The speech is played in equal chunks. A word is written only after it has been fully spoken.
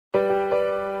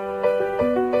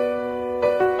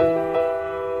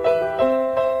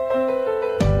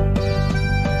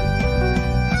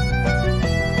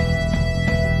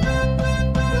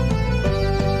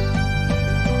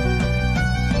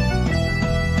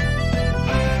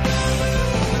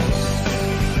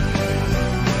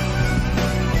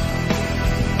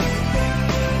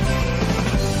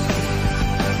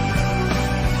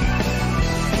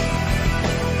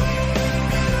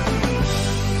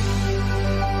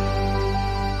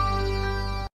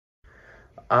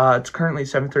It's currently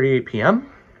 7:38 p.m.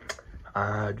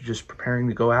 Just preparing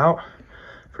to go out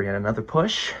for yet another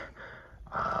push.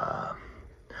 My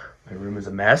room is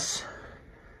a mess,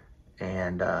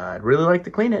 and I'd really like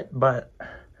to clean it, but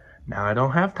now I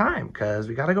don't have time because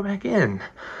we gotta go back in.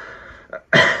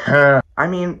 I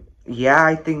mean, yeah,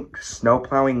 I think snow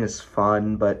plowing is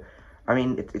fun, but I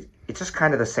mean, it's just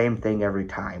kind of the same thing every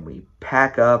time. We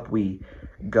pack up, we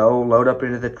go load up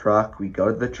into the truck, we go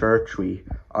to the church, we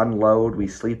unload, we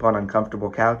sleep on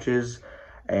uncomfortable couches,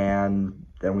 and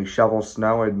then we shovel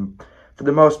snow, and for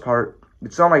the most part,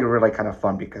 it's only really kind of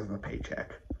fun because of the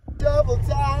paycheck. Double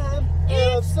time,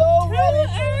 and I'm so ready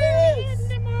for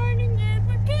this. In the morning and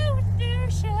we're going through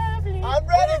shoveling. I'm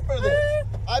ready for this.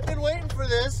 I've been waiting for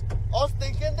this all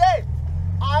stinking day.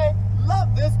 I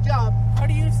love this job. How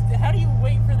do you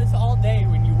wait for this all day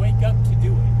when you wake up to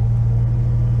do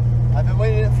it? I've been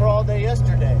waiting for all day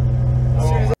yesterday.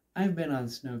 I've been on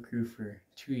snow crew for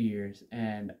 2 years,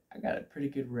 and I got a pretty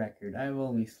good record. I've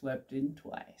only slept in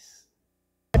twice.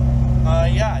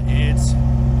 Yeah, it's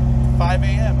 5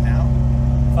 a.m. now.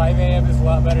 5 a.m. is a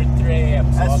lot better than 3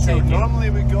 a.m. So That's I'll true. take it. Normally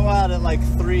we go out at like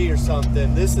 3 or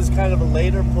something. This is kind of a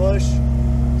later push,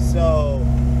 so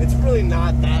it's really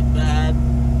not that bad.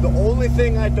 The only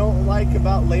thing I don't like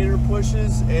about later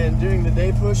pushes and during the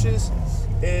day pushes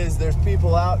is there's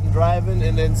people out and driving,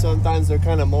 and then sometimes they're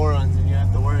kind of morons and you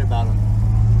have to worry about them.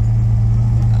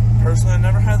 Personally, I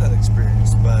never had that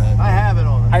experience, but I have it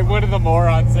all. I'm one of the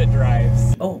morons that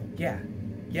drives. Oh, yeah,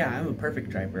 I'm a perfect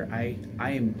driver. I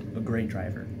am a great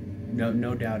driver.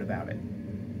 No doubt about it.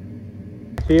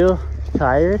 Feel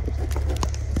tired,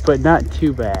 but not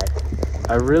too bad.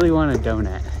 I really want a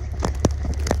donut.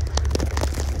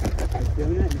 A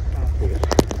donut and coffee.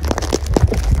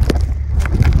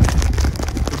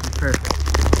 This is perfect.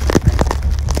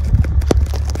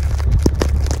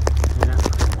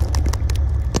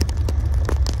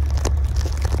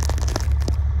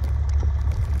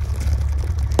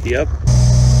 Yep.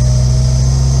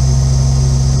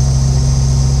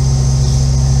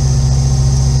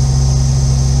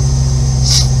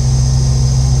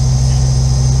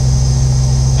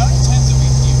 How intensively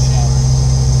do you shower?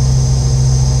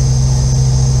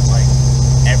 like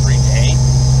every day,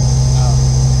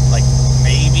 like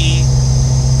maybe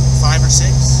 5 or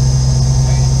 6.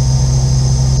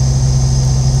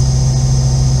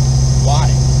 Why?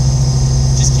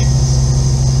 Just curious.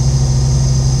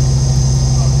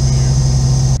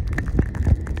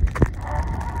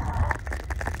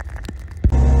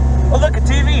 Oh, look, a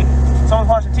TV. Someone's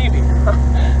watching TV.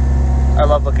 I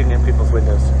love looking in people's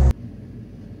windows.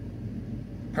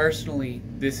 Personally,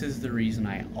 this is the reason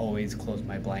I always close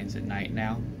my blinds at night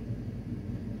now.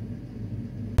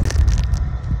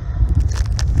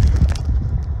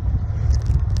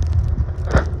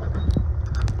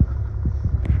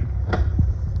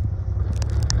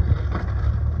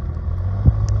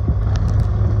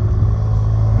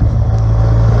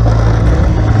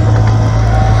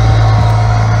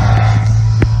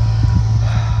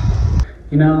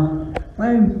 You know,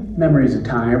 my memories of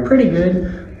time are pretty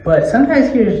good, but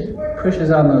sometimes he just pushes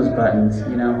on those buttons,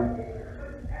 you know.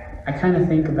 I kind of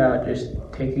think about just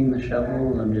taking the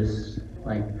shovel and just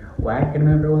like whacking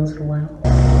him every once in a while.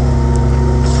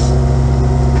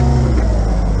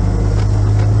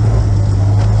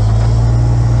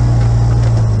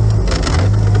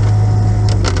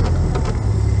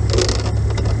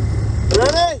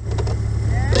 Ready?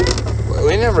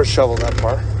 We never shoveled that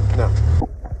far. No.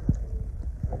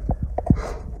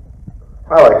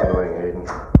 I like annoying Aiden.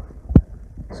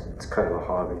 It's kind of a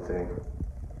hobby thing.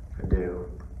 I do.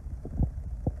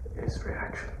 His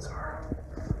reactions are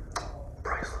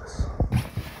priceless.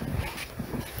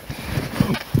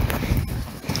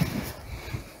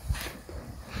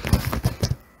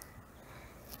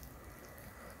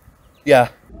 Yeah.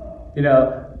 You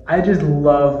know, I just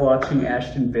love watching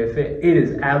Ashton biff it. It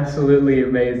is absolutely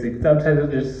amazing. Sometimes it'll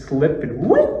just slip and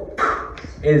whoop.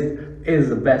 It is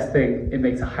the best thing. It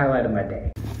makes a highlight of my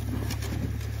day.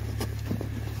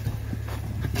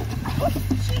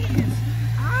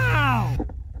 Ow!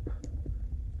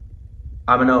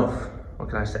 I'm an oaf. What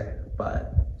can I say?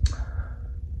 But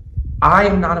I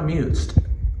am not amused.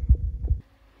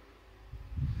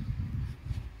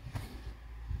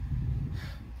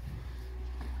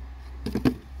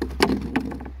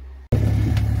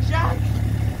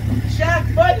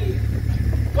 Shaq, buddy!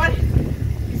 Buddy!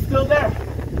 He's still there.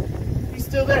 He's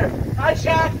still there. Hi,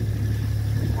 Shaq!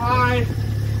 Hi.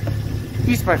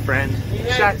 He's my friend. He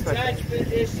has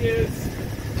attachment issues.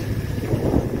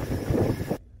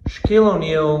 Shaquille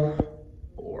O'Neal,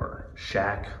 or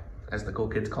Shaq, as the cool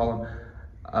kids call him,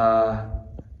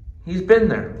 he's been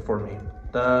there for me.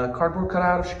 The cardboard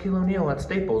cutout of Shaquille O'Neal at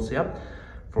Staples, yep.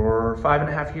 For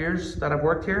 5.5 years that I've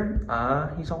worked here,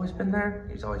 he's always been there.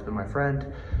 He's always been my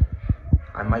friend.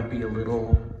 I might be a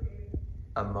little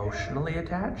emotionally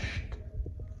attached